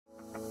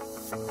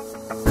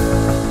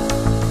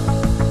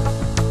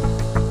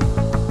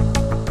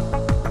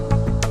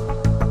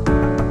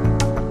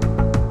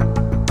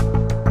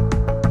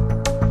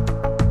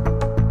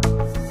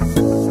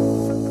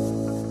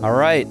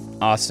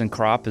Austin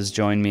Kropp has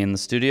joined me in the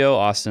studio.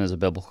 Austin is a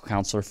biblical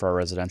counselor for our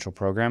residential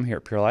program here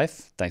at Pure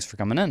Life. Thanks for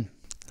coming in.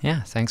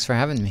 Yeah, thanks for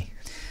having me.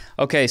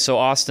 Okay, so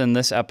Austin,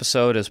 this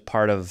episode is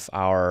part of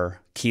our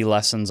Key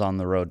Lessons on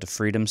the Road to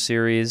Freedom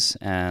series,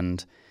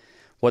 and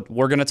what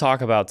we're going to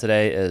talk about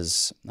today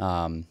is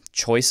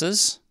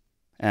choices.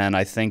 And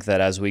I think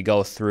that as we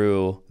go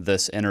through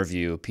this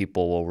interview,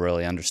 people will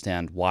really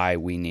understand why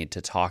we need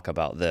to talk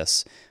about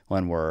this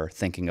when we're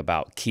thinking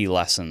about key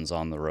lessons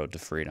on the road to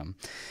freedom.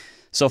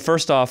 So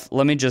first off,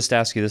 let me just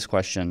ask you this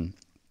question.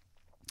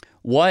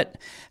 What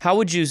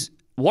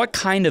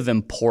kind of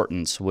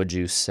importance would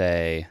you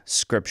say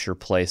Scripture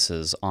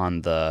places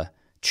on the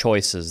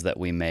choices that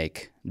we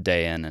make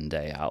day in and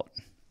day out?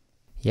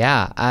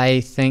 Yeah,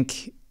 I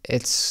think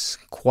it's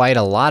quite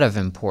a lot of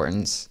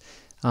importance.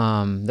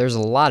 There's a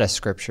lot of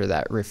Scripture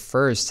that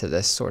refers to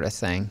this sort of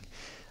thing.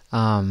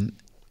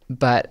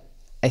 But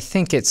I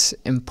think it's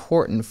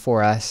important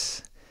for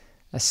us,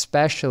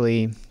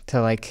 especially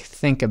to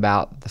think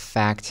about the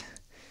fact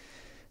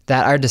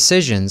that our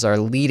decisions are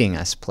leading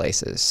us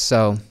places.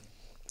 So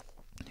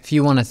if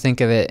you want to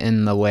think of it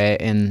in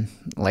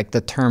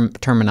the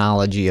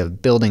terminology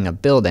of building a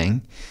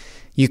building,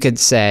 you could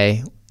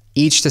say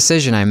each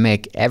decision I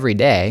make every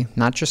day,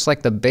 not just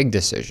the big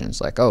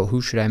decisions,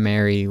 who should I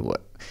marry,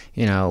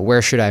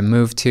 where should I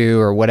move to,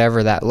 or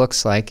whatever that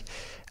looks like.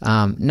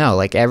 No,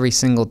 every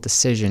single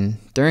decision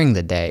during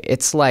the day,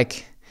 it's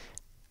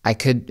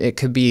it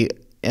could be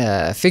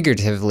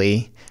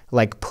figuratively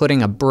like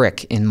putting a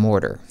brick in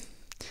mortar.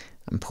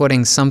 I'm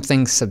putting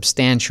something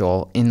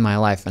substantial in my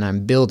life, and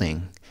I'm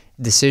building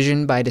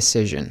decision by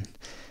decision.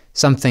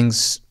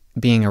 Something's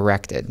being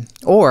erected.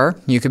 Or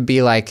you could be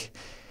using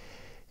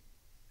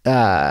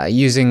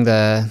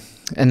the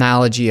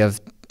analogy of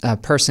a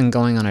person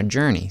going on a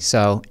journey.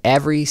 So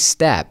every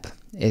step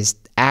is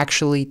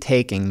actually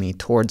taking me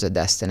towards a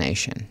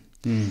destination.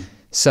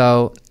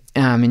 So,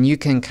 and you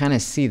can kind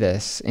of see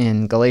this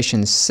in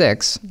Galatians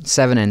 6,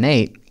 7, and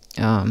 8.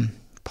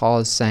 Paul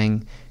is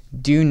saying,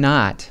 "Do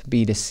not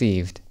be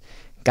deceived.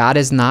 God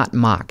is not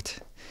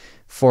mocked.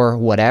 For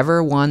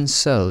whatever one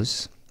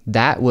sows,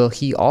 that will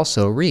he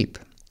also reap.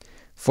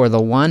 For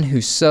the one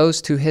who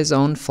sows to his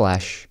own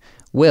flesh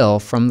will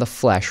from the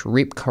flesh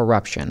reap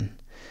corruption.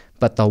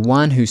 But the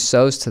one who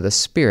sows to the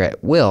Spirit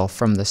will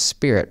from the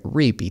Spirit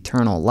reap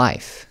eternal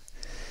life."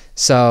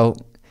 So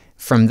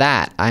from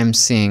that, I'm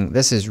seeing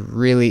this is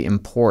really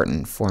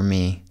important for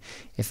me.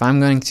 If I'm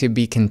going to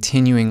be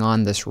continuing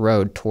on this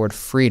road toward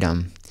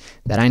freedom,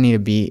 that I need to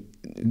be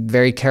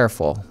very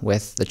careful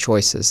with the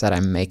choices that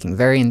I'm making,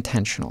 very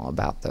intentional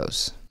about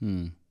those.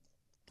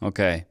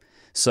 Okay.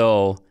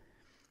 So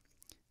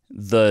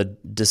the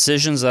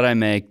decisions that I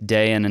make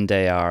day in and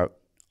day out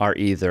are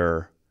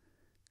either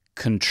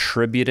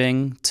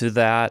contributing to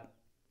that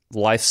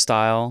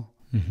lifestyle,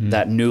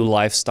 that new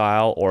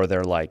lifestyle, or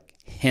they're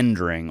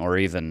hindering or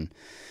even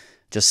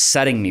just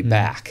setting me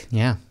back.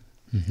 Yeah.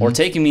 Or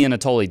taking me in a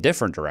totally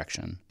different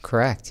direction.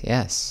 Correct,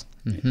 yes.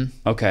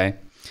 Okay.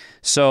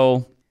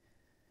 So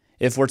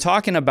if we're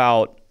talking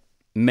about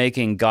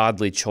making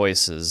godly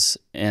choices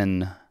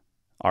in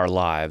our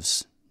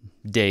lives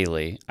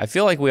daily, I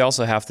feel like we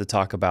also have to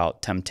talk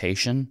about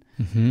temptation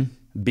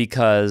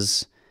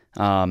because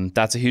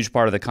that's a huge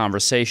part of the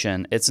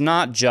conversation. It's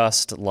not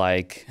just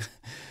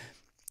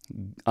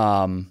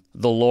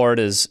the Lord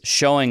is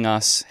showing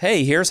us,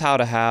 hey, here's how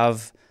to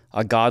have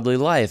a godly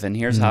life, and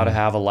here's how to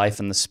have a life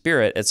in the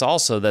Spirit. It's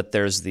also that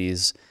there's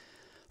these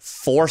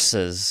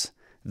forces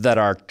that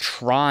are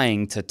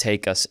trying to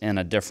take us in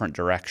a different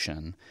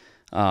direction.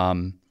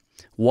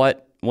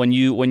 When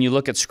you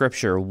look at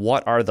Scripture,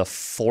 what are the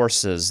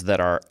forces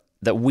that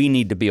we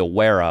need to be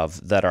aware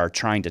of that are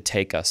trying to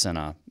take us in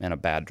a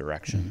bad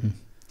direction?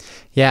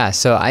 Yeah,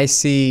 so I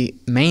see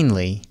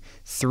mainly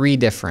 3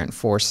 different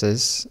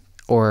forces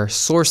or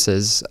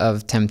sources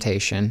of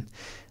temptation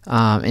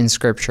in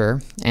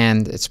Scripture,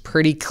 and it's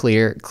pretty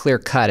clear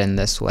cut in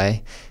this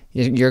way.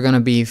 You're going to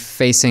be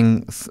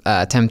facing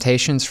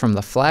temptations from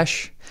the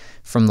flesh,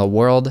 from the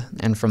world,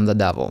 and from the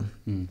devil.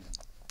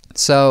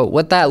 So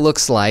what that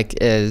looks like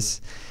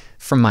is,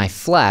 from my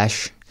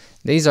flesh,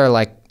 these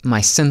are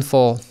my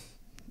sinful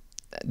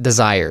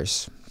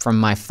desires from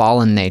my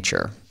fallen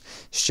nature.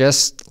 It's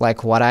just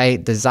what I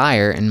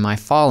desire in my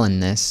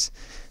fallenness,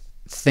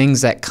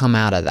 things that come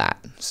out of that.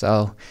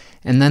 So,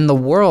 and then the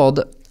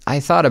world,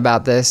 I thought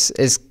about this,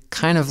 is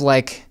kind of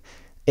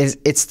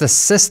it's the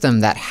system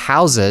that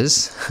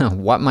houses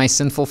what my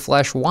sinful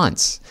flesh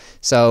wants.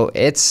 So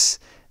it's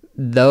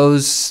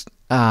those,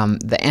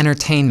 the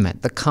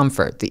entertainment, the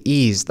comfort, the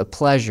ease, the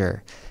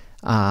pleasure,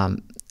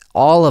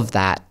 all of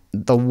that,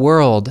 the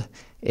world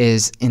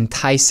is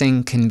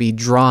enticing, can be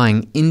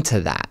drawing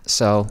into that.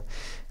 So,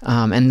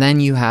 and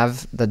then you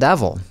have the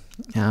devil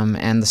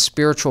and the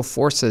spiritual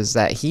forces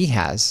that he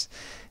has.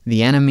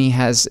 The enemy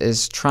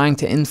is trying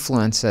to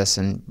influence us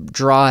and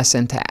draw us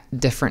into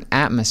different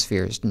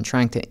atmospheres and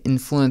trying to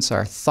influence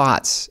our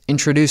thoughts,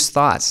 introduce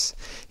thoughts,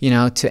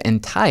 to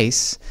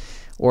entice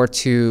or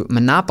to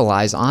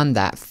monopolize on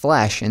that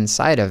flesh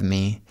inside of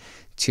me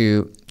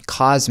to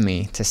cause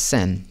me to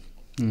sin.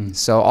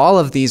 So all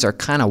of these are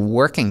kind of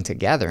working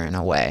together in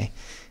a way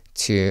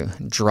to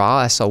draw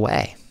us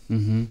away.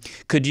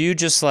 Could you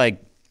just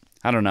like,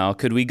 I don't know,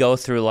 could we go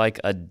through like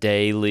a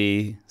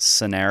daily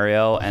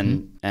scenario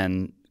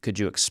and could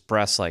you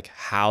express like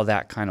how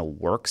that kind of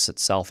works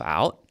itself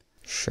out?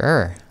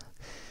 Sure.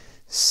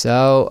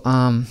 So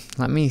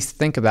let me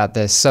think about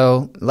this.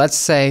 So let's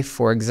say,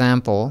 for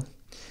example,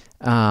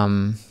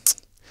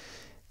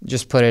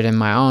 just put it in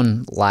my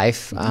own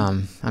life.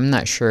 I'm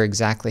not sure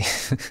exactly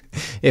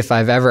if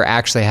I've ever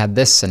actually had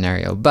this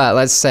scenario, but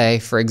let's say,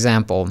 for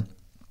example,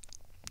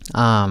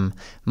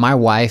 my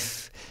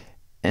wife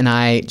and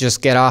I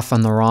just get off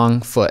on the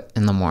wrong foot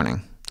in the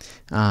morning.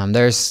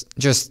 There's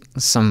just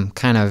some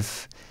kind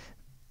of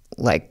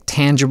like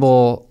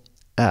tangible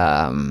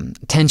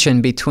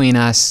tension between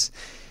us.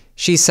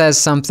 She says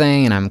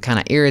something and I'm kind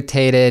of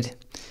irritated.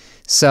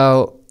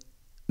 So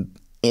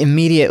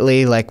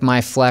immediately, like, my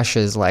flesh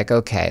is like,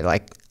 okay,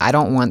 like, I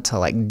don't want to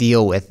like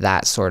deal with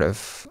that sort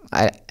of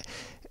like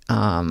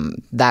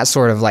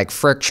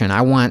friction.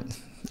 I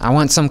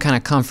want some kind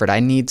of comfort. I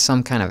need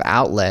some kind of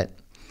outlet,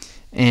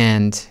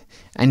 and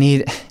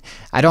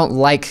I don't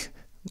like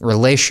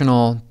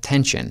relational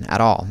tension at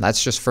all.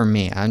 That's just for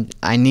me.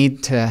 I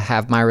need to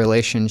have my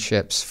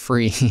relationships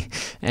free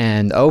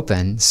and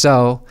open.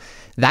 So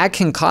that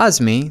can cause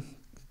me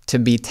to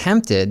be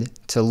tempted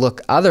to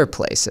look other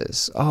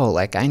places. Oh,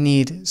 like, I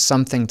need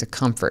something to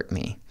comfort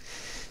me.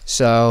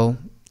 So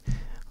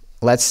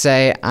let's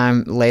say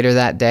later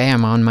that day,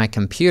 I'm on my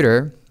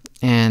computer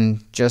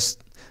and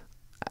just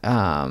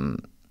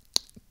doing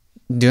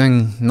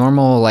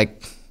normal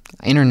like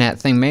internet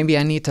thing. Maybe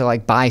I need to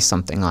like buy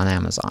something on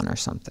Amazon or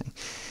something.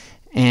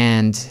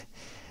 And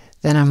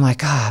then I'm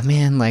like, oh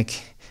man,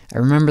 like, I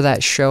remember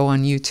that show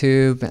on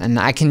YouTube, and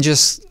I can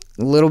just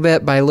little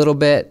bit by little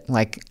bit,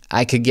 like,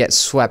 I could get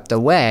swept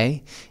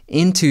away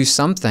into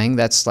something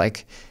that's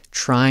like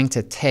trying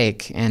to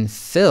take and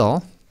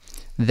fill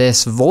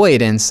this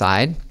void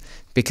inside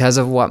because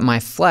of what my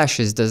flesh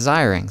is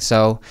desiring.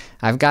 So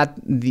I've got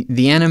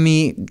the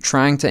enemy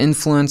trying to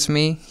influence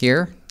me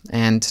here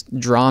and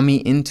draw me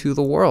into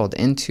the world,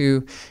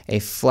 into a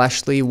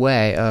fleshly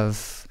way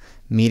of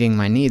meeting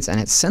my needs,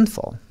 and it's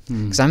sinful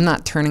because I'm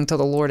not turning to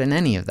the Lord in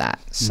any of that.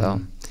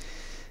 So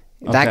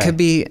that could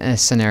be a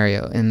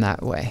scenario in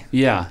that way.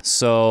 Yeah,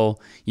 so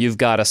you've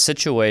got a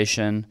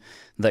situation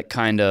that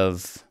kind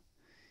of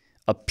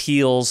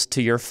appeals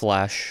to your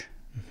flesh,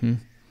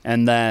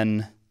 and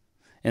then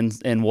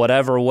in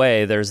whatever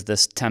way there's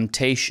this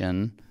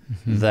temptation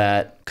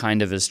that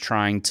kind of is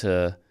trying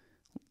to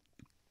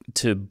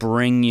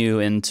bring you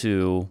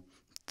into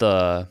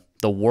the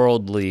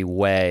worldly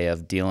way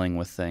of dealing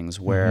with things,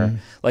 where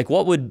like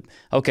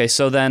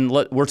so then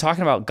we're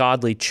talking about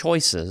godly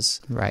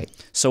choices, right?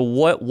 So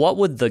what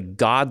would the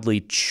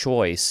godly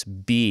choice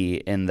be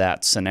in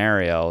that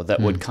scenario that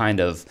would kind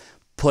of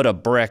put a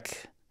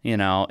brick, in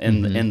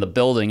the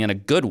building in a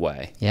good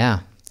way?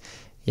 Yeah,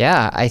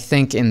 I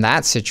think in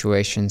that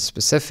situation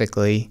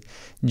specifically,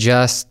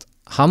 just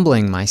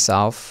humbling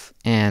myself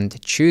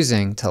and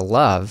choosing to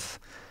love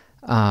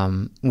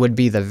would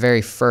be the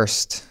very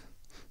first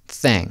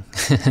thing.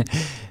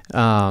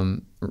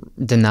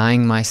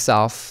 Denying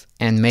myself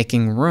and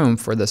making room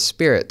for the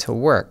Spirit to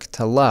work,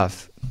 to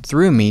love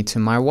through me to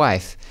my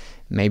wife.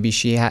 Maybe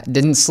she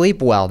didn't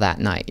sleep well that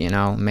night,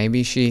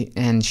 maybe she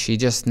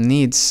just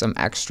needs some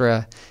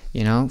extra,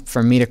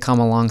 for me to come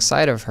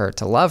alongside of her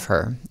to love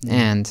her.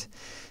 And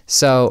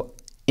so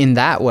in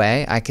that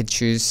way, I could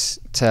choose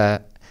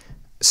to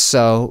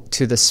sow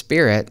to the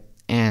Spirit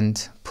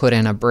and put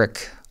in a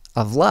brick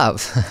of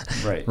love,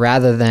 right,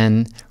 rather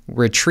than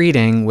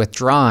retreating,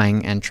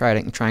 withdrawing, and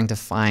trying to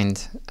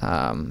find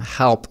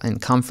help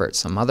and comfort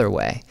some other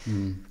way.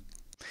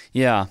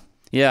 Yeah,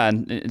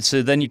 and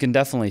so then you can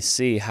definitely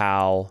see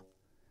how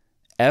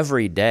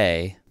every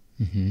day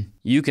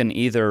you can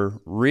either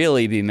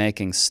really be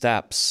making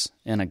steps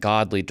in a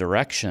godly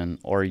direction,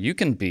 or you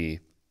can be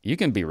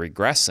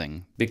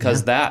regressing,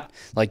 because that,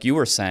 like you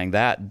were saying,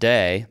 that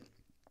day,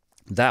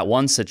 that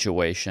one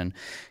situation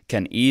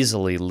can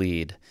easily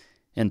lead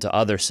into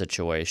other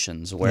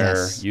situations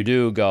where you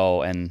do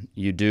go and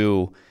you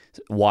do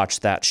watch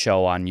that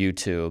show on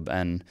YouTube,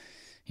 and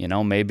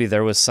maybe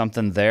there was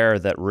something there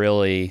that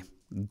really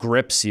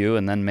grips you,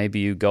 and then maybe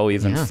you go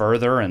even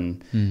further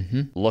and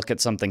look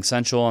at something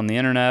sensual on the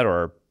internet,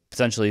 or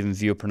potentially even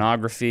view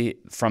pornography.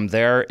 From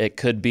there, it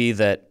could be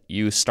that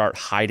you start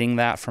hiding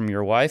that from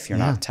your wife. You're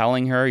not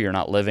telling her. You're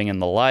not living in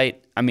the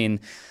light. I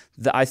mean,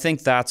 I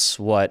think that's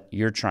what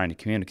you're trying to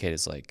communicate,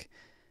 is like,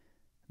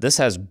 this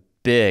has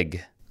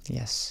big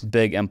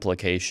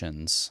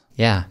implications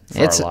for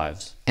our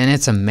lives. And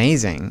it's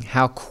amazing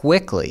how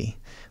quickly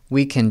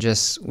we can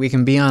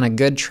be on a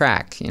good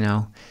track,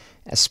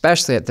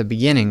 especially at the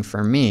beginning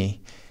for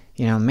me.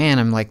 Man,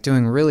 I'm like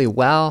doing really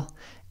well,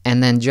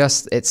 and then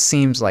just it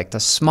seems like the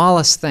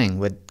smallest thing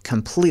would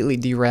completely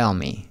derail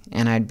me,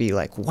 and I'd be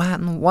like, what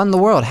in the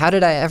world? How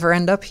did I ever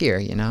end up here,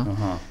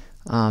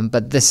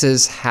 But this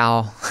is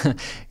how,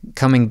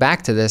 coming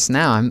back to this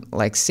now, I'm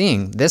like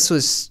seeing this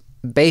was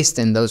based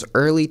in those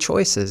early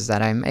choices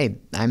that I made.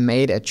 I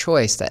made a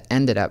choice that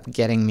ended up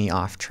getting me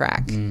off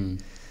track.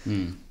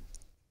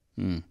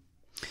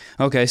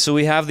 Okay, so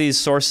we have these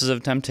sources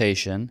of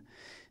temptation,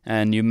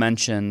 and you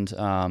mentioned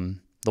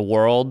the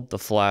world, the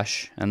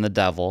flesh, and the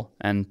devil,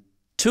 and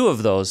two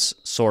of those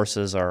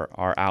sources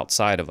are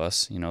outside of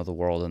us, the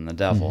world and the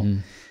devil.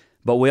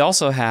 But we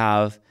also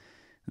have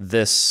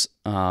this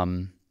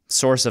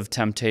source of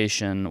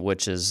temptation,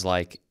 which is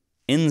like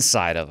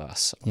inside of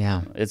us.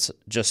 Yeah. It's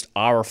just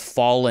our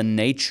fallen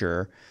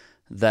nature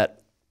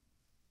that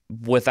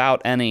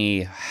without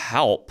any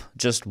help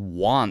just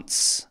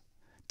wants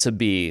to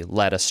be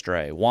led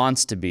astray,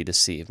 wants to be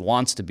deceived,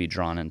 wants to be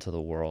drawn into the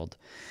world.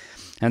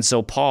 And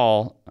so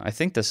Paul, I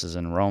think this is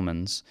in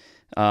Romans,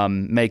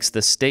 makes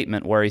this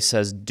statement where he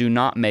says, do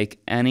not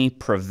make any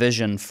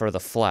provision for the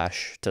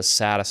flesh to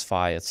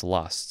satisfy its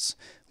lusts.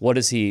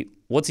 What's he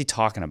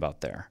talking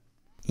about there?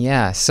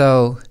 Yeah,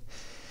 so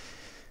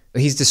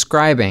he's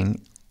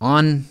describing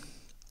on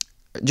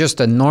just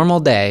a normal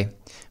day,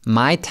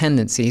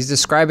 he's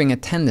describing a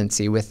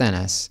tendency within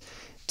us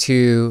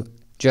to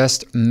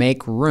just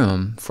make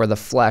room for the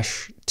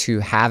flesh to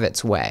have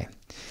its way.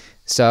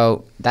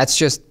 So that's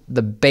just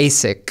the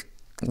basic,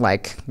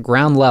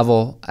 ground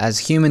level as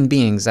human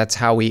beings. That's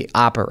how we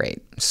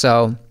operate.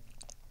 So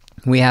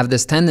we have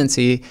this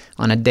tendency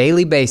on a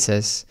daily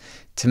basis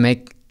to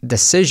make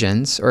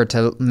decisions or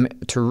to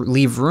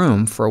leave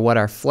room for what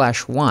our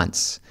flesh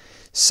wants,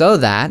 so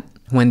that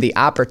when the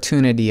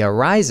opportunity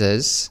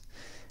arises,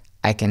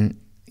 I can,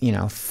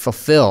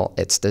 fulfill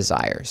its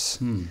desires.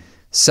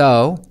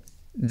 So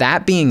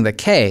that being the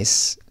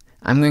case,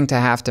 I'm going to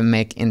have to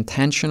make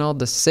intentional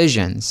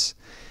decisions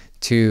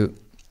to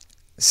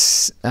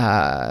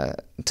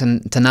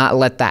not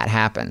let that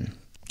happen.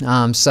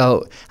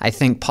 So I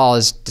think Paul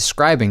is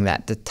describing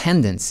the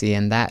tendency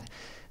and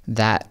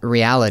that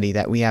reality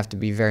that we have to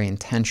be very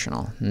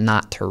intentional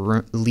not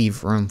to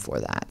leave room for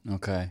that.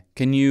 Okay.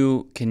 Can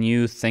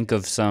you think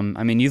of some,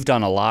 you've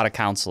done a lot of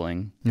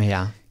counseling.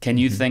 Yeah. Can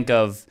you think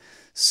of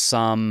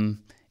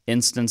some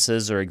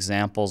instances or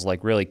examples,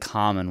 like really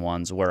common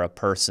ones, where a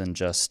person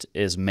just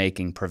is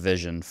making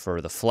provision for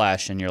the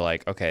flesh and you're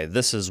like, okay,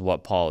 this is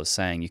what Paul is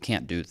saying. You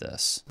can't do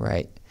this.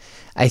 Right.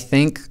 I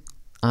think,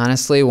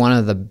 honestly, one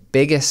of the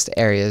biggest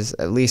areas,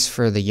 at least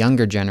for the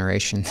younger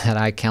generation that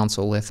I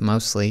counsel with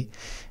mostly,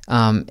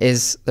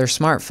 is their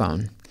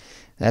smartphone.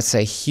 That's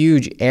a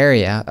huge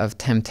area of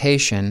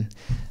temptation,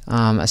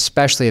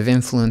 especially of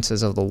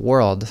influences of the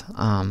world,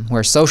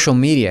 where social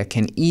media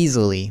can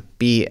easily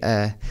be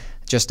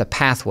just a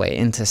pathway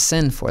into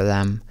sin for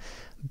them.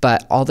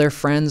 But all their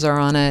friends are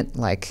on it.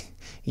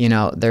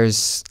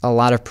 There's a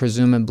lot of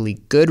presumably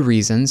good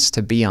reasons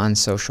to be on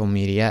social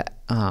media.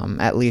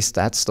 At least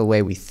that's the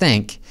way we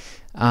think.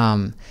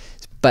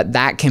 But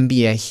that can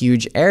be a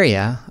huge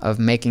area of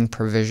making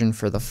provision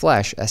for the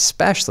flesh,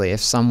 especially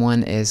if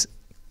someone is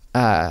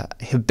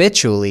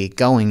habitually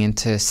going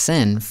into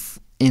sin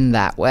in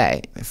that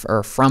way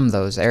or from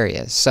those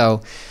areas.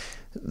 So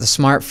the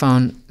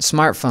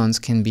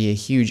smartphones can be a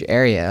huge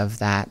area of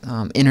that.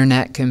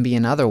 Internet can be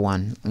another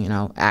one.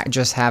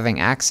 Just having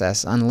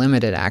access,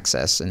 unlimited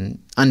access, and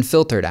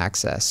unfiltered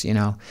access.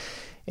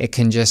 It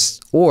can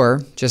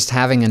just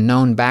having a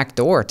known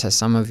backdoor to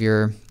some of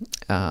your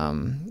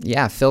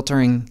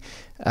filtering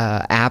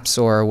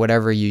apps or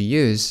whatever you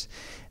use.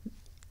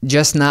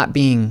 Just not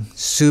being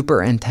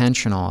super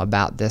intentional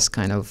about this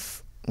kind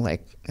of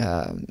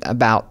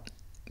about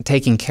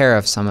taking care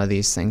of some of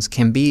these things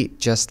can be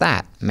just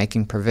that,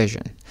 making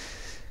provision.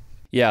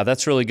 Yeah,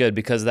 that's really good,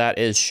 because that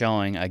is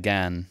showing,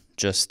 again,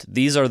 just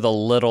these are the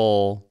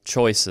little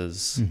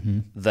choices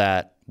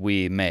that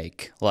we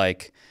make,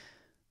 like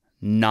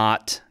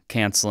not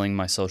canceling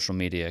my social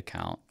media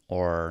account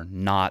or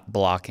not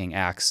blocking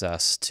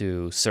access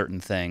to certain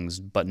things,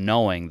 but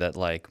knowing that,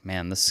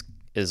 this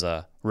is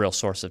a real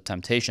source of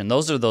temptation.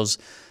 Those are those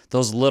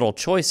little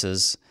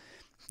choices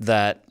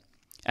that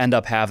end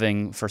up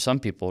having, for some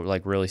people,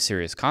 really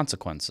serious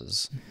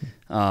consequences.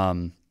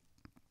 And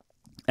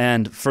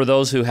for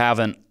those who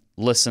haven't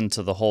listened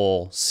to the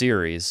whole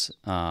series,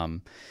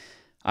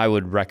 I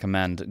would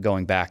recommend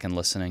going back and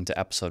listening to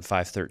episode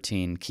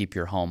 513, Keep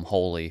Your Home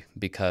Holy,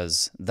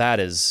 because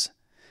that is,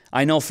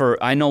 I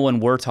know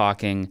when we're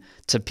talking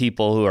to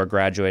people who are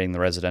graduating the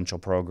residential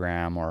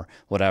program or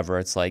whatever,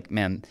 it's like,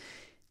 man,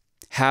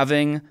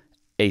 having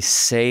a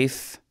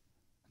safe,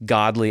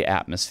 godly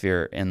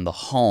atmosphere in the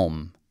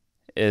home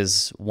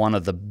is one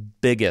of the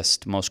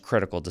biggest, most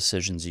critical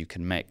decisions you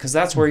can make, because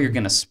that's where you're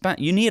going to spend.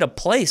 You need a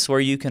place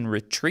where you can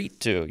retreat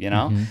to,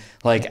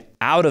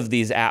 out of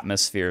these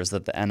atmospheres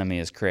that the enemy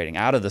is creating,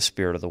 out of the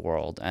spirit of the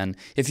world. And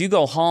if you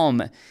go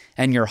home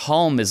and your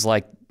home is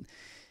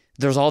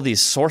there's all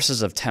these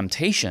sources of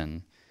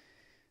temptation,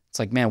 it's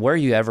like, man, where are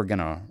you ever going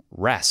to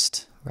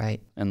rest?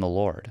 Right. In the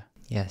Lord?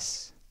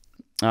 Yes.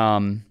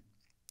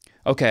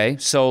 Okay,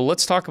 so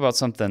let's talk about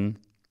something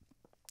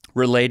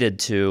related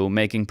to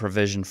making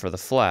provision for the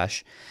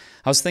flesh.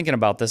 I was thinking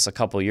about this a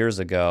couple years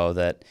ago,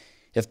 that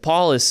if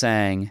Paul is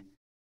saying,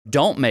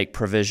 don't make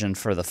provision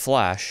for the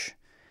flesh,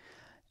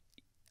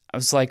 I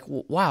was like,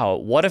 wow,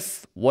 what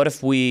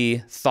if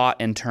we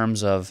thought in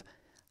terms of,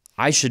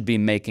 I should be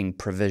making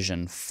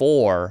provision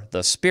for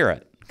the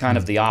spirit, kind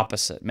of the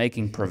opposite,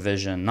 making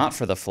provision not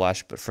for the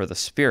flesh, but for the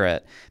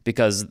spirit,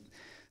 because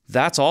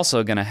that's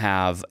also going to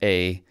have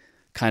a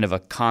kind of a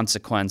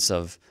consequence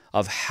of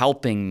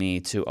helping me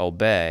to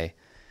obey.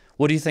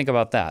 What do you think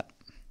about that?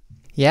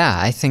 Yeah,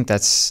 I think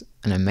that's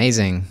an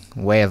amazing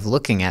way of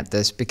looking at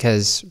this,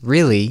 because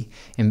really,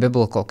 in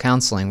biblical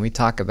counseling, we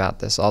talk about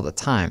this all the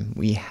time.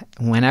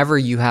 Whenever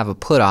you have a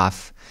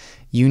put-off,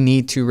 you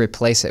need to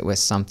replace it with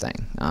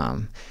something,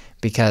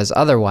 because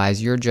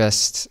otherwise you're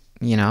just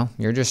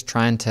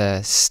trying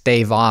to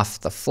stave off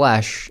the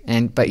flesh,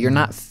 but you're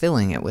not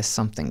filling it with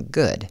something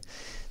good.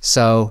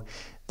 So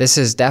this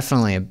is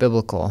definitely a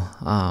biblical,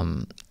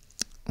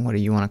 what do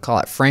you want to call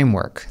it,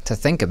 framework to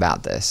think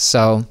about this.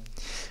 So,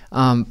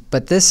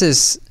 but this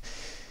is,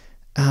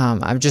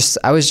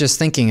 I was just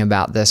thinking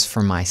about this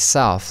for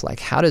myself, like,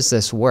 how does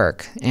this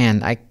work?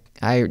 And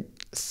I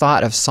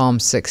thought of Psalm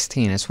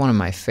 16. It's one of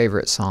my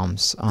favorite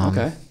Psalms.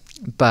 Okay.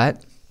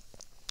 But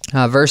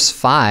verse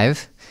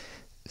 5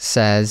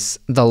 says,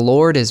 "The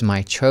Lord is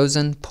my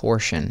chosen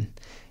portion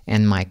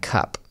and my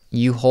cup.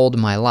 You hold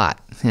my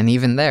lot." And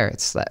even there,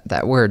 it's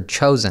that word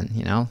chosen,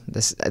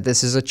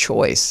 this is a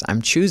choice.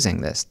 I'm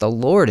choosing this. The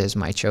Lord is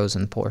my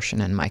chosen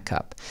portion and my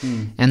cup.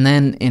 And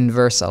then in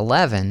verse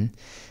 11,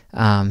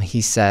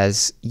 he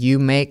says, "You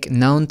make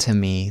known to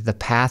me the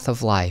path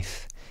of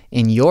life.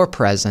 In your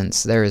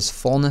presence there is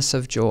fullness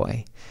of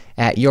joy.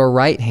 At your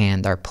right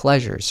hand are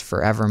pleasures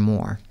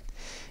forevermore."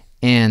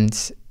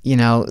 And,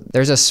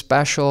 there's a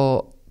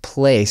special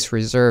place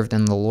reserved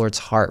in the Lord's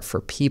heart for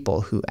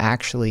people who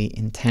actually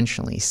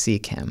intentionally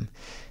seek Him,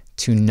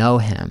 to know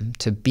Him,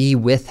 to be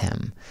with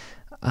Him,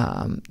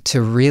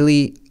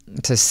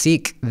 to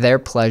seek their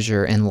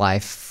pleasure in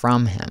life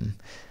from Him.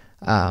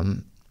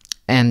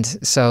 And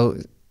so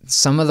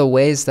some of the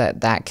ways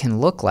that can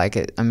look like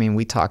it,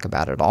 we talk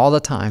about it all the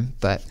time,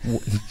 but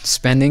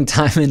spending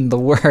time in the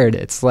Word,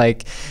 it's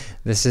like,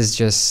 this is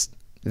just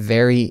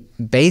very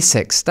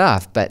basic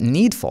stuff, but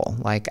needful.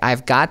 Like,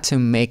 I've got to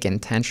make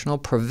intentional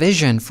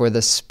provision for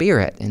the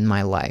Spirit in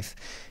my life,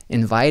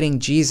 inviting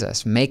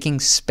Jesus, making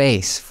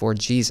space for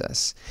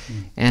Jesus.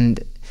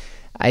 And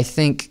I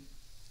think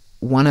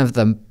one of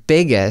the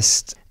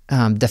biggest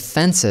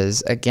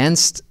defenses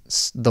against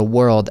the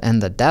world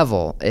and the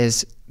devil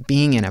is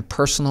being in a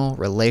personal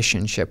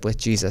relationship with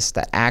Jesus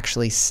that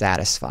actually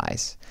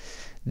satisfies.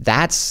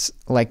 That's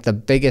like the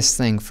biggest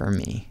thing for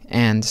me.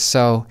 And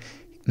so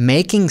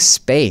making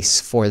space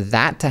for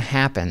that to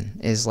happen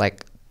is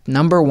like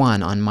number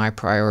one on my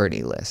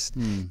priority list.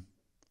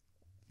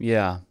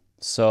 Yeah.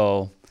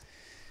 So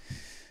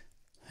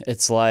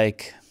it's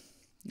like,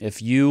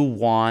 if you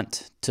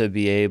want to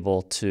be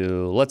able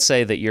to, let's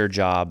say that your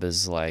job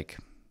is like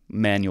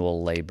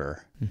manual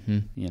labor,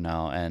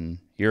 and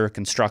you're a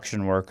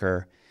construction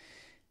worker,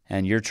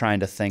 and you're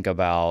trying to think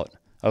about,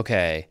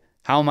 okay,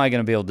 how am I going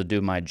to be able to do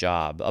my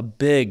job? A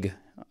big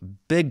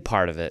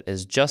part of it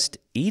is just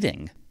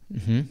eating.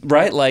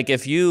 Right? Like,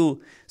 if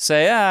you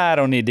say, I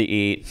don't need to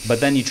eat, but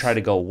then you try to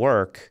go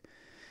work,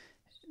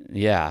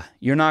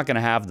 you're not going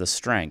to have the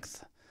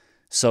strength.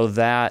 So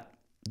that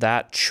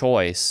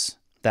choice,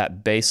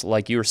 that base,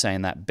 like you were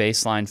saying, that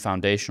baseline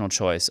foundational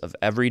choice of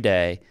every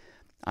day,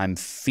 I'm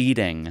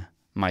feeding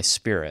my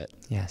spirit,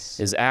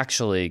 is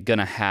actually going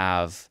to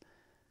have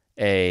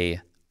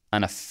an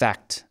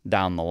effect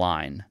down the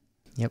line.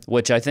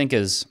 Which I think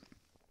is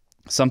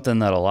something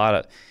that a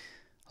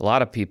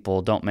lot of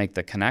people don't make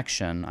the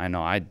connection. I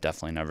know I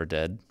definitely never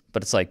did.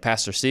 But it's like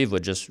Pastor Steve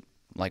would just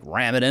like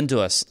ram it into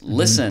us.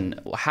 Listen,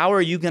 how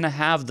are you going to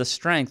have the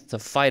strength to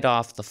fight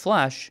off the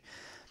flesh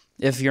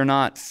if you're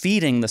not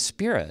feeding the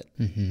Spirit?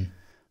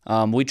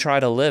 We try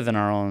to live in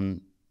our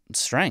own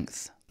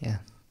strength.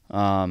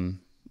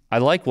 I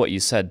like what you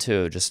said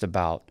too, just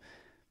about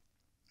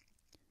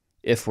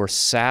if we're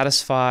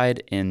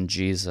satisfied in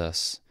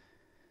Jesus,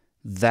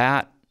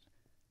 that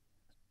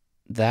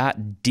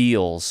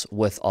deals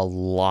with a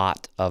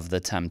lot of the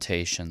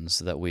temptations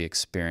that we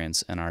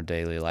experience in our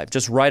daily life.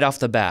 Just right off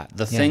the bat,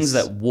 the things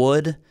that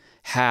would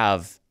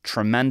have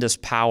tremendous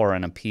power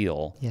and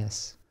appeal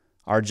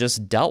are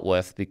just dealt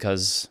with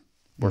because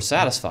we're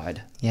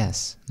satisfied.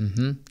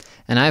 And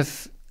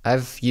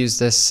I've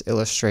used this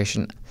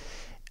illustration,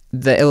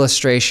 the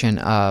illustration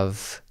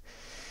of,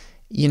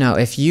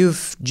 if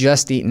you've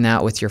just eaten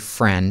out with your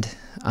friend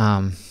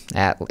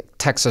at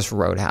Texas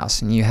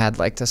Roadhouse, and you had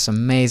like this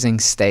amazing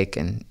steak,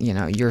 and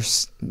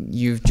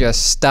you've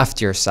just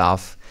stuffed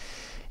yourself,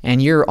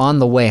 and you're on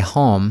the way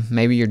home.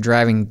 Maybe you're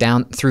driving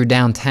through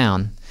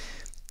downtown,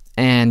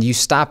 and you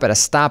stop at a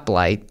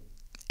stoplight,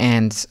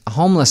 and a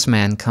homeless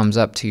man comes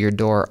up to your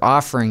door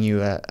offering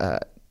you a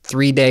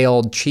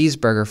 3-day-old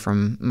cheeseburger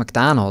from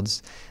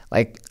McDonald's.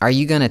 Like, are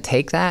you gonna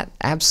take that?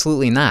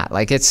 Absolutely not.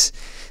 Like, it's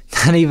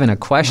Not even a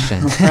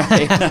question.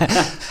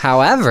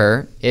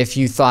 However, if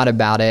you thought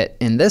about it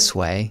in this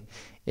way,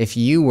 if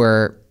you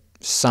were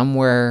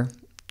somewhere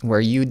where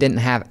you didn't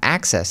have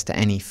access to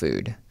any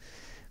food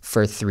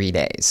for 3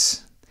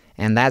 days,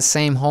 and that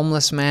same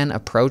homeless man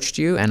approached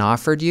you and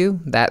offered you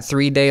that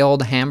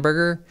 3-day-old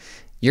hamburger,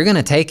 you're going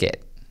to take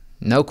it.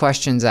 No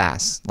questions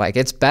asked. Like,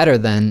 it's better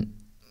than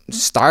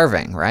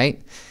starving,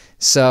 right?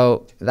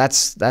 So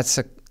that's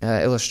a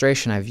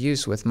illustration I've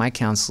used with my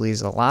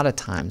counselees a lot of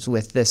times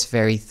with this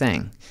very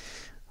thing.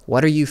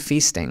 What are you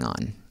feasting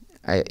on?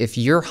 If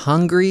you're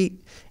hungry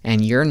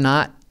and you're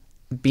not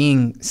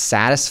being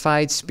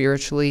satisfied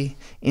spiritually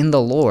in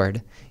the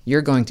Lord,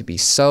 you're going to be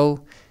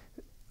so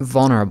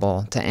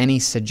vulnerable to any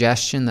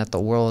suggestion that the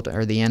world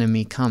or the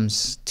enemy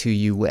comes to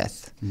you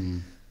with.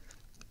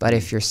 But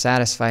if you're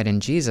satisfied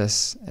in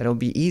Jesus, it'll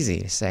be easy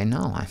to say,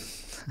 no, I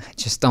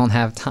just don't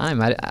have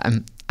time.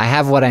 I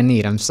have what I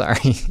need. I'm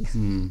sorry.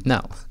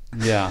 No.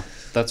 Yeah,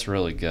 that's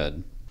really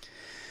good.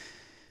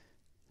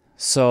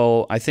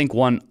 So I think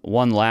one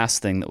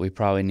last thing that we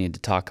probably need to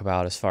talk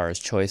about as far as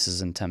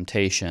choices and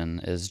temptation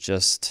is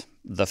just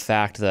the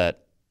fact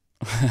that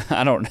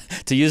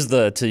to use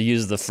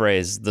the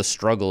phrase, the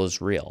struggle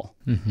is real,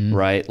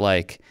 right?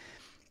 Like,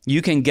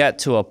 you can get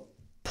to a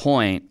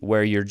point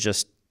where you're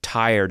just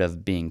tired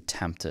of being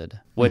tempted,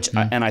 which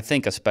and I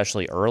think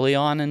especially early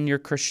on in your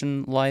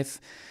Christian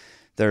life,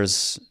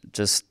 there's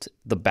just,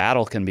 the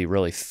battle can be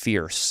really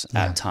fierce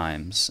at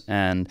times.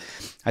 And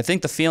I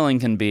think the feeling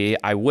can be,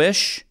 I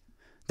wish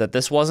that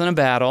this wasn't a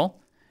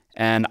battle,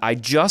 and I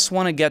just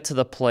want to get to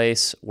the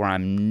place where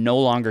I'm no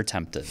longer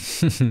tempted.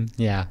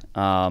 Yeah.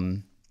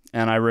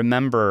 And I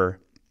remember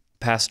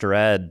Pastor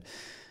Ed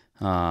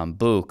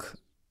Book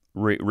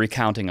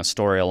recounting a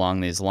story along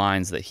these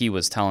lines, that he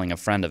was telling a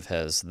friend of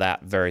his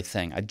that very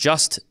thing. I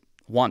just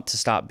want to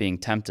stop being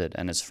tempted.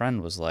 And his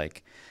friend was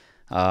like,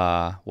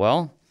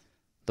 well,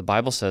 the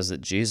Bible says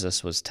that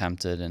Jesus was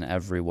tempted in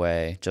every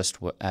way, just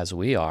as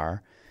we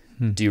are.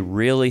 Do you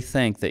really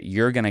think that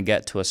you're going to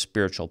get to a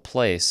spiritual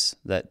place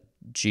that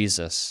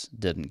Jesus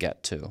didn't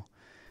get to?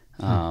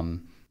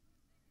 And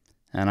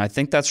I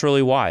think that's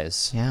really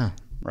wise. Yeah.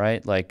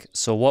 Right? Like,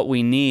 so what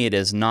we need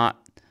is not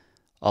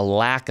a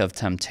lack of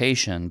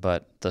temptation,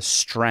 but the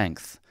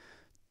strength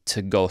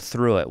to go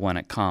through it when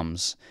it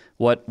comes.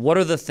 What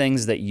are the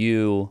things that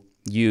you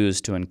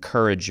use to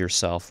encourage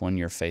yourself when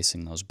you're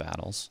facing those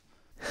battles?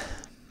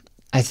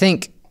 I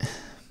think,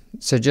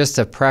 so just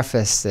to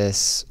preface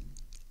this,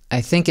 I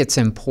think it's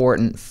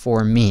important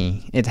for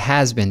me, it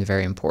has been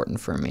very important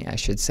for me, I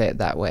should say it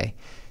that way,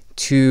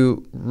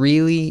 to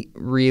really,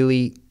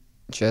 really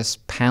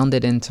just pound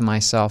it into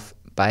myself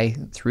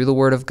through the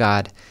Word of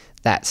God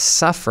that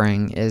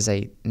suffering is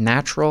a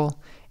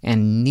natural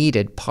and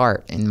needed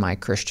part in my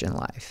Christian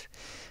life.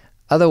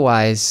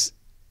 Otherwise,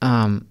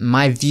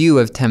 my view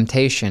of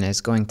temptation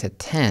is going to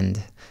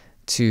tend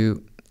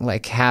to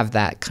like have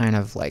that kind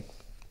of like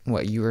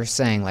what you were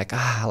saying, like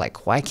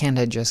why can't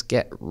I just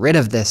get rid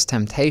of this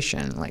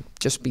temptation? Like,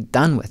 just be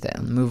done with it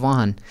and move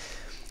on.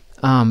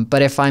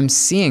 But if I'm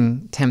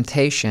seeing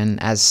temptation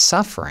as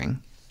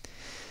suffering,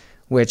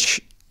 which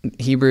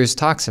Hebrews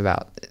talks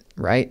about,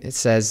 right? It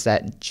says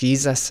that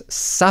Jesus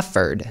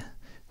suffered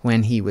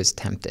when he was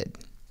tempted.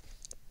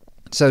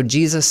 So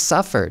Jesus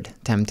suffered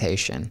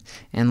temptation.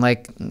 And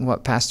like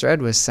what Pastor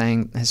Ed was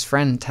saying, his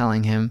friend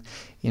telling him,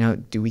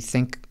 do we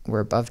think we're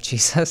above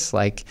Jesus?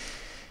 Like,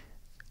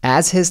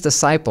 as his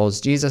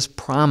disciples, Jesus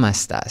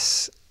promised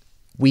us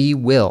we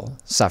will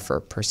suffer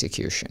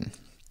persecution.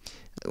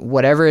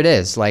 Whatever it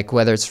is, like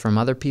whether it's from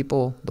other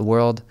people, the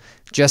world,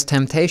 just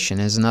temptation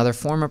is another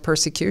form of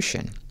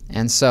persecution.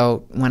 And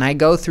so when I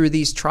go through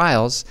these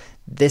trials,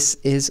 this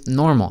is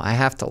normal. I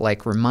have to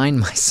like remind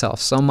myself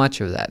so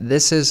much of that.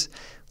 This is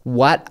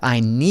what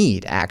I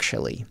need,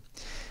 actually.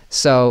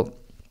 So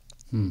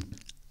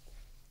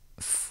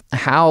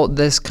how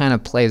this kind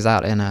of plays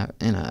out in a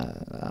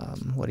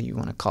what do you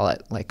want to call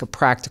it, like a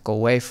practical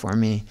way for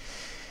me,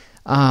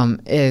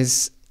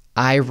 is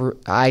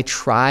I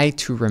try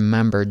to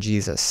remember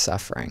Jesus'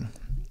 suffering,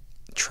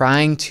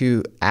 trying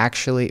to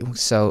actually,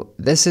 so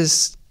this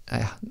is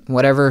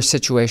whatever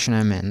situation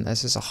I'm in.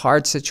 This is a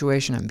hard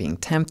situation. I'm being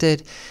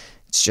tempted.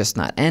 It's just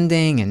not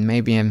ending, and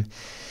maybe I'm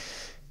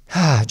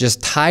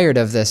just tired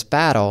of this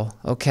battle.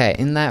 Okay,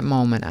 in that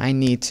moment, I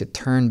need to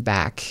turn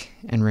back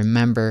and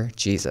remember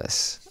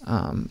Jesus.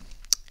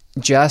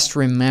 Just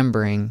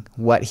remembering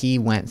what he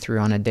went through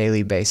on a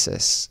daily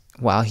basis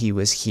while he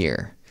was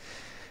here.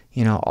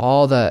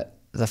 All the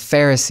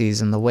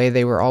Pharisees and the way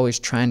they were always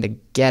trying to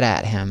get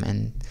at him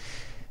and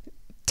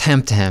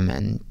tempt him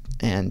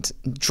and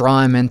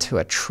draw him into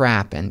a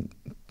trap and,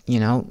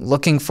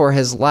 looking for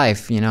his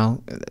life,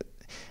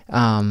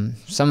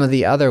 some of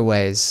the other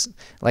ways,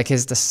 like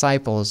his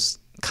disciples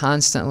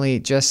constantly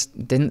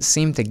just didn't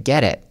seem to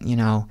get it,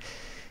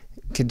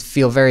 could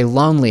feel very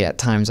lonely at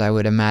times, I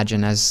would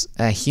imagine, as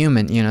a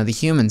human, the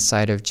human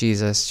side of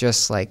Jesus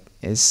just like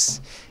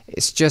it's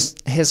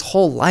just his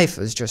whole life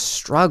is just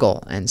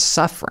struggle and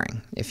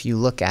suffering if you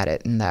look at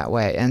it in that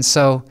way. And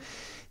so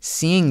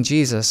seeing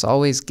Jesus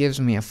always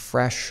gives me a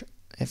fresh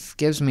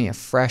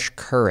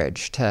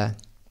courage to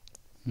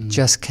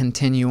just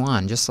continue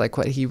on, just like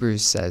what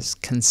Hebrews says,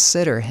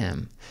 consider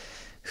him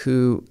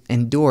who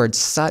endured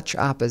such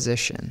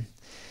opposition.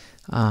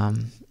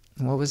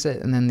 What was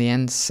it? And then the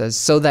end says,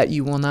 so that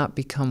you will not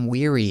become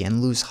weary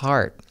and lose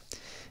heart.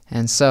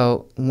 And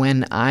so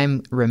when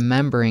I'm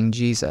remembering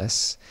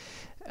Jesus,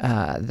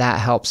 that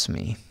helps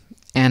me.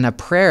 And a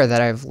prayer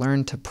that I've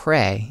learned to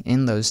pray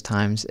in those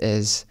times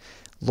is,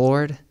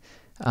 Lord,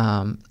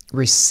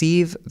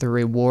 receive the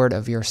reward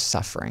of your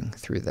suffering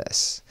through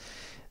this.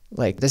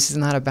 Like, this is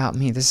not about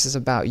me. This is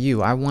about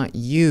you. I want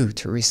you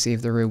to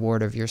receive the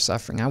reward of your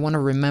suffering. I want to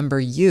remember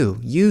you.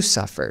 You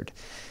suffered.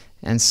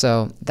 And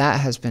so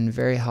that has been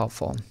very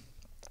helpful.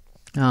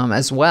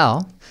 As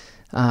well,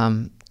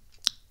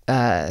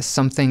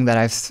 something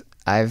that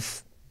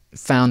I've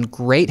found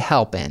great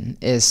help in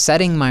is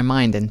setting my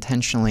mind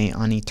intentionally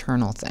on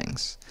eternal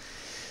things,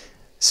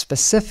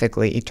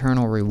 specifically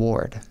eternal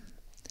reward.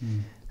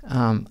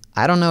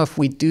 I don't know if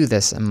we do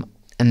this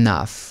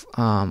enough,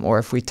 or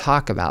if we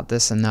talk about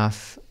this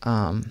enough,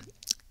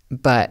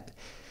 but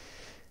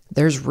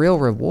there's real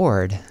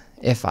reward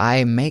if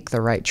I make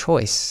the right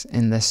choice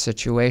in this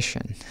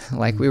situation.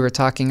 Like we were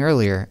talking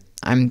earlier,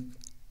 I'm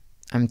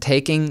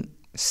taking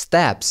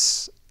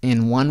steps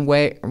in one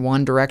way,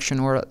 one direction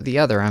or the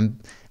other.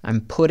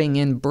 I'm putting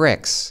in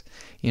bricks,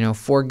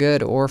 for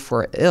good or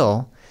for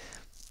ill.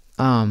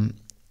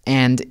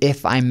 And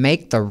if I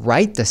make the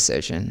right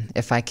decision,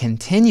 if I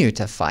continue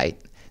to fight,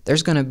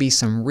 there's going to be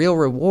some real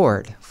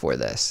reward for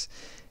this.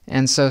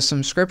 And so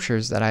some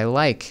scriptures that I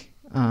like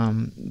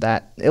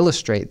that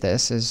illustrate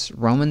this is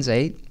Romans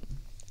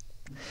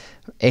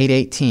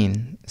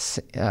 8:18.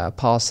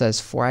 Paul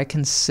says, "For I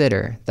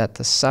consider that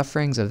the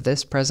sufferings of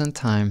this present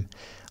time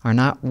are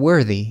not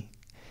worthy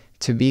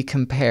to be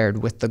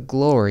compared with the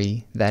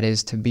glory that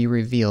is to be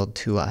revealed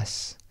to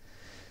us."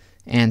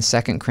 And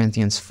 2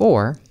 Corinthians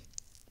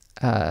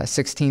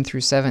 4:16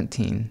 through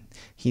 17,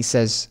 he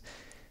says,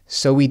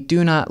 "So we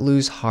do not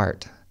lose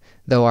heart.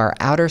 Though our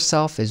outer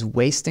self is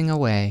wasting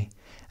away,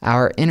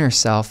 our inner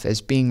self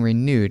is being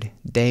renewed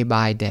day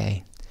by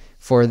day.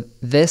 For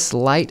this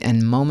light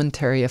and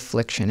momentary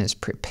affliction is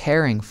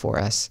preparing for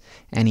us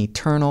an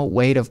eternal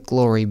weight of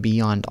glory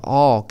beyond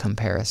all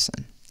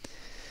comparison."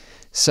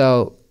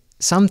 So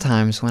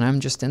sometimes when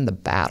I'm just in the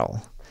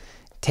battle,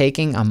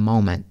 taking a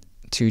moment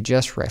to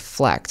just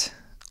reflect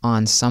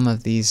on some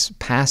of these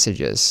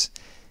passages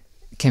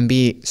can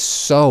be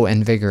so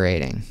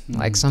invigorating.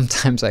 Like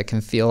sometimes I can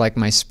feel like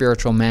my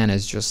spiritual man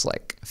is just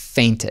like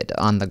fainted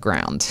on the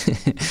ground.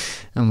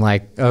 I'm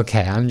like,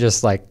 okay, I'm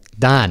just like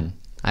done.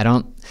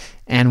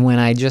 And when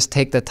I just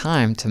take the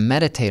time to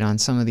meditate on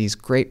some of these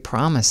great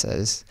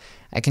promises,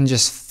 I can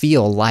just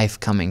feel life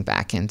coming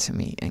back into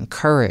me and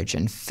courage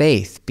and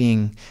faith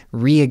being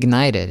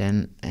reignited,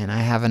 and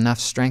I have enough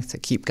strength to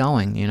keep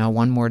going,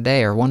 one more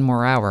day or one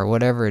more hour,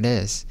 whatever it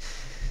is.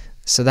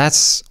 So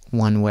that's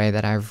one way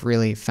that I've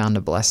really found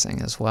a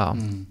blessing as well.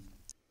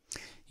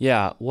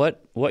 Yeah,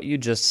 what you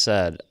just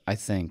said, I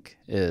think,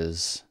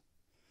 is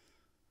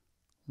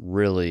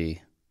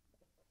really,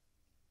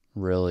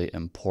 really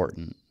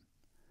important.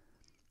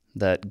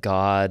 That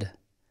God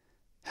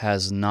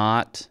has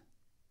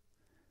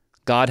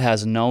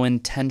no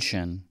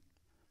intention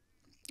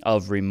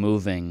of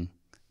removing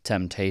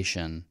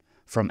temptation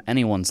from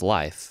anyone's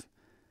life.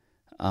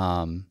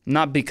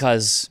 Not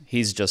because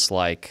he's just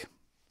like,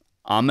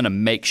 I'm going to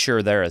make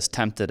sure they're as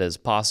tempted as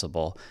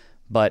possible,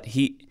 but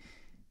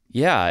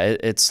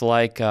it's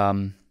like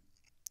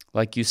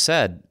you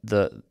said,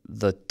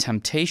 the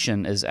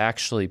temptation is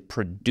actually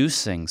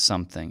producing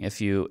something.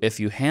 If you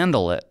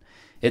handle it,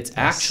 it's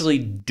actually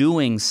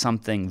doing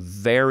something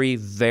very,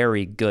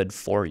 very good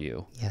for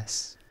you.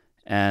 Yes.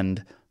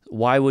 And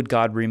why would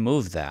God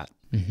remove that?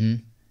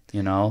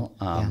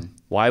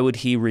 Why would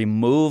he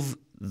remove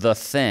the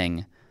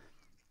thing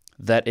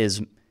that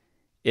is,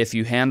 if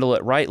you handle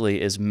it rightly,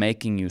 is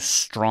making you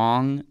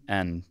strong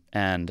and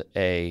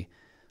a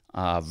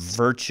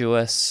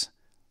virtuous,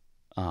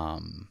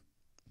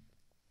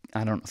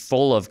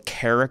 full of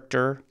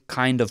character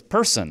kind of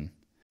person?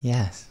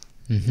 Yes.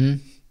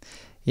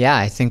 Yeah,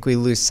 I think we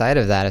lose sight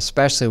of that,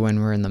 especially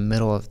when we're in the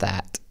middle of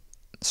that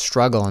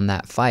struggle and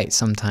that fight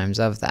sometimes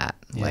of that.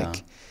 Yeah.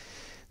 Like,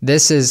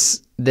 this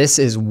is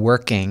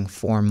working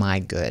for my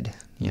good,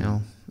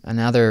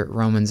 Another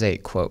Romans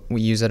 8 quote, we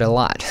use it a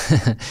lot,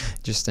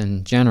 just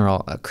in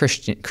general,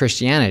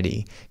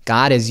 Christianity.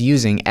 God is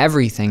using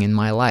everything in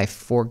my life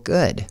for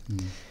good.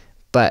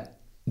 But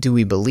do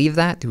we believe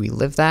that? Do we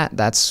live that?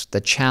 That's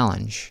the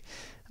challenge.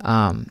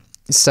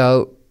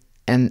 So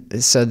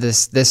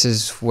this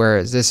is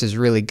where this is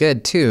really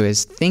good too,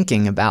 is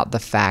thinking about the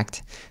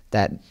fact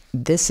that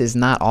this is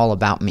not all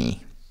about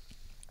me.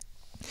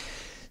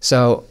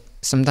 So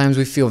sometimes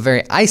we feel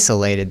very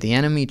isolated. The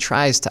enemy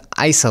tries to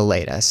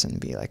isolate us and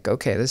be like,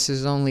 okay,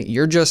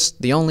 you're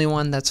just the only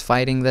one that's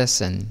fighting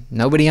this and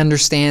nobody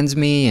understands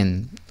me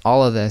and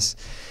all of this.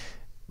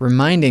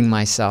 Reminding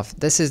myself,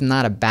 this is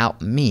not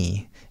about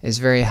me. is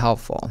very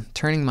helpful.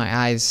 Turning my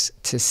eyes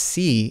to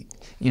see,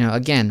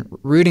 again,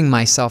 rooting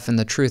myself in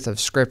the truth of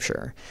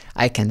Scripture,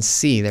 I can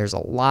see there's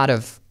a lot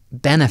of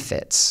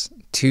benefits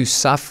to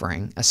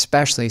suffering,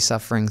 especially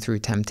suffering through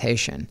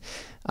temptation.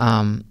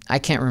 I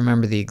can't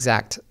remember the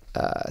exact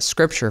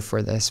scripture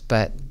for this,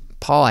 but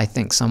Paul, I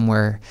think,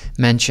 somewhere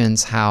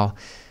mentions how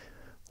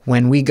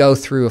when we go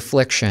through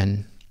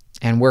affliction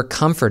and we're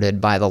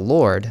comforted by the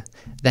Lord,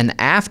 then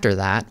after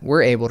that,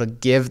 we're able to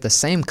give the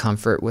same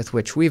comfort with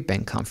which we've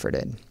been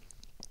comforted.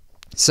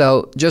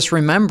 So just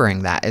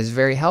remembering that is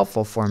very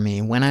helpful for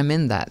me when I'm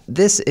in that.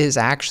 This is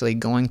actually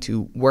going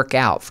to work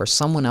out for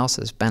someone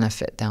else's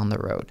benefit down the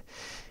road.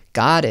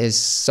 God is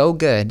so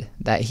good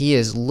that he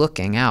is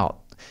looking out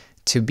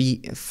to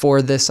be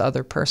for this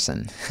other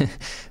person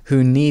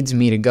who needs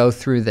me to go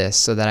through this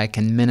so that I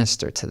can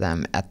minister to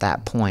them at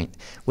that point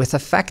with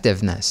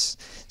effectiveness,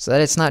 so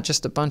that it's not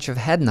just a bunch of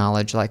head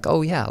knowledge like,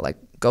 oh yeah, like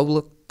go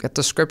look at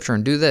the scripture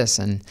and do this,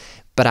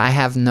 but I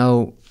have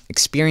no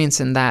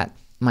experience in that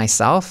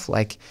myself.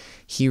 Like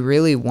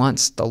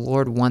the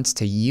Lord wants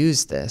to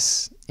use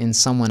this in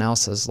someone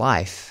else's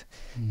life.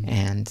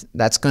 And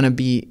that's going to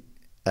be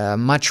a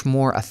much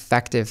more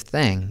effective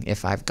thing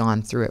if I've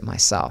gone through it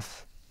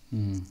myself.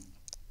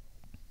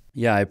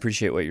 Yeah, I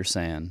appreciate what you're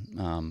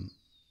saying.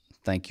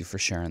 Thank you for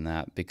sharing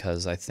that,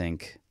 because I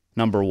think,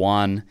 number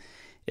one,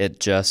 it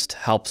just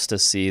helps to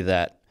see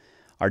that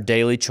our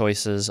daily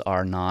choices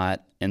are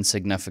not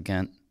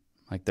insignificant.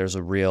 Like there's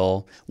a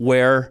real,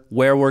 where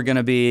we're going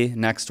to be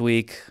next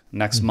week,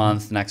 next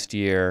month, next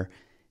year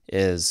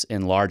is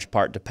in large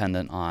part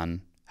dependent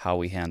on how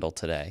we handle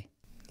today.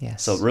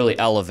 Yes. So it really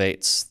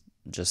elevates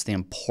just the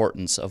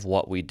importance of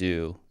what we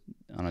do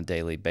on a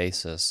daily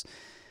basis.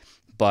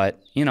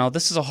 But,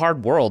 this is a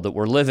hard world that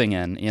we're living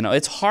in.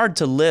 It's hard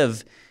to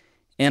live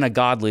in a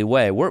godly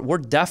way. We're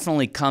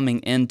definitely coming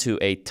into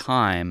a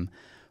time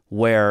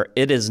where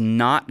it is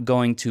not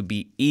going to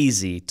be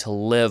easy to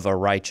live a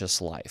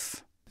righteous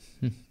life.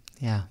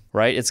 Yeah.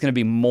 Right? It's going to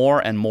be more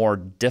and more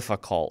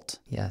difficult.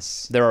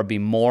 Yes. There will be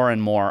more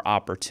and more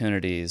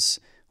opportunities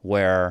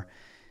where,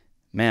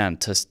 man,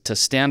 to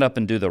stand up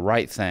and do the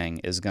right thing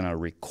is going to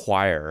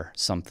require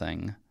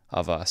something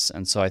of us.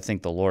 And so I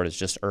think the Lord is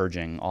just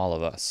urging all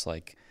of us,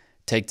 like,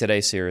 take today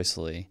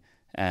seriously,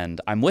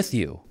 and I'm with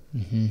you.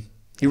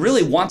 He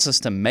really wants us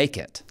to make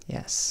it.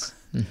 Yes.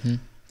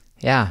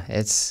 Yeah,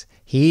 that's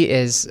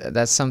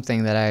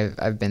something that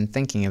I've been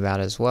thinking about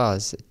as well,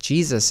 is that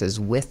Jesus is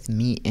with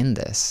me in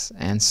this.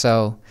 And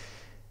so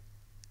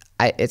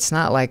it's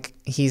not like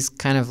he's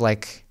kind of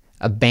like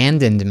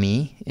abandoned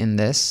me in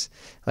this.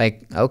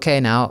 Like, okay,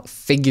 now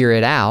figure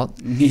it out.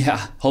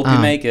 Yeah, hope you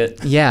make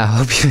it. Yeah,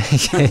 hope you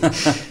make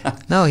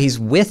it. No, he's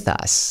with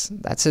us.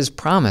 That's his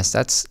promise.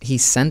 He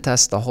sent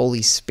us the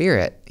Holy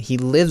Spirit. He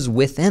lives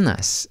within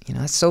us.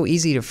 It's so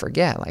easy to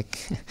forget.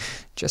 Like,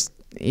 just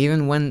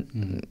even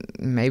when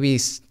maybe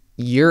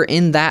you're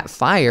in that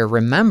fire,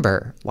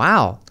 remember,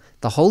 wow,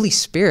 the Holy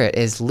Spirit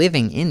is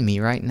living in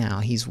me right now.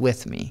 He's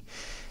with me.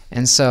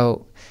 And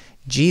so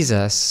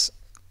Jesus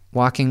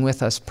walking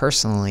with us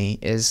personally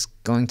is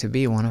going to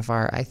be one of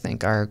our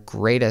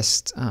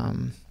greatest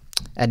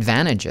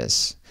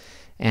advantages.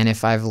 And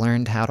if I've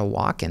learned how to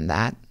walk in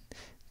that,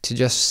 to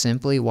just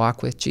simply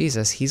walk with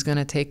Jesus, he's going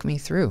to take me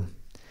through.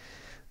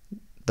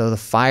 Though the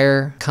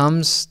fire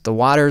comes, the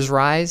waters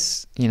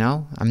rise,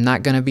 I'm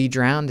not going to be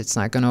drowned. It's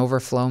not going to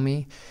overflow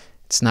me.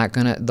 It's not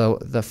going to,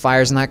 the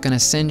fire's not going to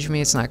singe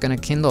me. It's not going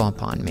to kindle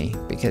upon me,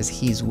 because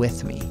he's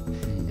with me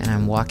and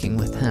I'm walking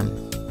with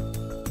him.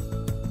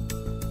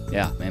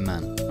 Yeah,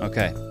 amen.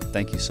 Okay,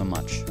 thank you so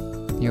much.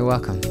 You're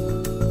welcome.